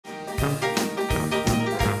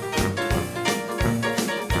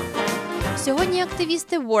Сьогодні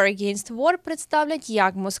активісти War Against War представлять,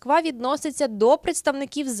 як Москва відноситься до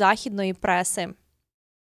представників західної преси.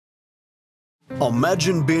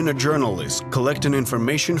 Imagine being a journalist collecting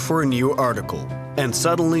information for a new article, and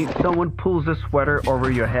suddenly someone pulls a sweater over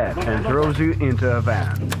your head and throws you into a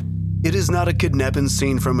van. It is not a kidnapping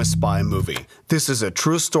scene from a spy movie. This is a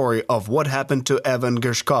true story of what happened to Evan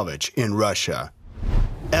Gershkovich in Russia.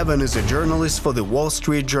 Evan is a journalist for the Wall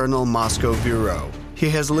Street Journal Moscow bureau. He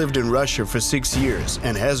has lived in Russia for 6 years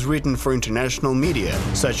and has written for international media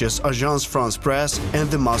such as Agence France-Presse and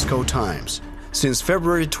the Moscow Times. Since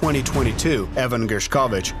February 2022, Evan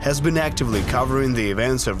Gershkovich has been actively covering the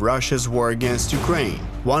events of Russia's war against Ukraine.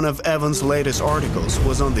 One of Evan's latest articles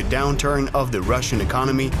was on the downturn of the Russian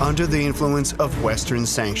economy under the influence of Western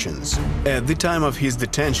sanctions. At the time of his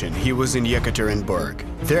detention, he was in Yekaterinburg.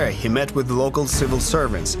 There, he met with local civil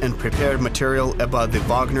servants and prepared material about the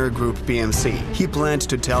Wagner Group PMC. He planned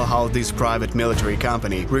to tell how this private military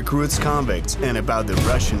company recruits convicts and about the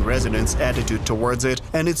Russian residents' attitude towards it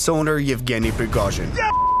and its owner Yevgeny Prigozhin.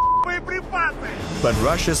 But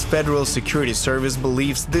Russia's Federal Security Service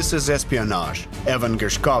believes this is espionage. Evan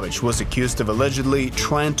Gershkovich was accused of allegedly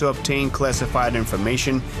trying to obtain classified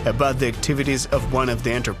information about the activities of one of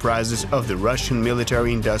the enterprises of the Russian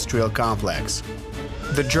military-industrial complex.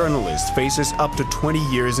 The journalist faces up to 20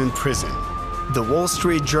 years in prison. The Wall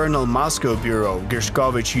Street Journal Moscow bureau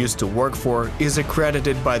Gershkovich used to work for is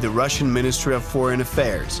accredited by the Russian Ministry of Foreign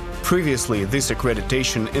Affairs. Previously, this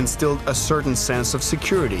accreditation instilled a certain sense of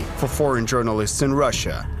security for foreign journalists in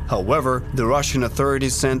Russia. However, the Russian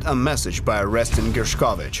authorities sent a message by arresting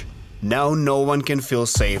Gershkovich. Now no one can feel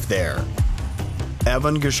safe there.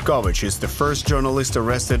 Evan Gershkovich is the first journalist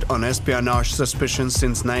arrested on espionage suspicions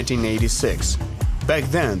since 1986. Back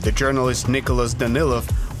then, the journalist Nicholas Danilov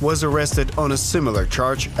was arrested on a similar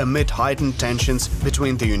charge amid heightened tensions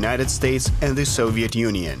between the United States and the Soviet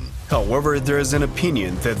Union. However, there is an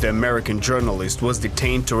opinion that the American journalist was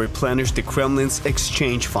detained to replenish the Kremlin's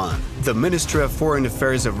exchange fund. The Ministry of Foreign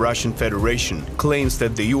Affairs of Russian Federation claims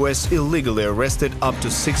that the US illegally arrested up to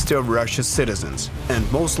 60 of Russia's citizens,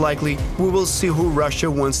 and most likely we will see who Russia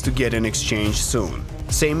wants to get in exchange soon.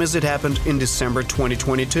 Same as it happened in December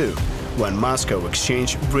 2022, when Moscow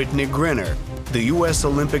exchanged Brittany Griner, the US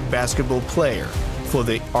Olympic basketball player, for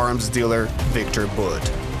the arms dealer Victor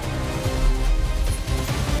Butt.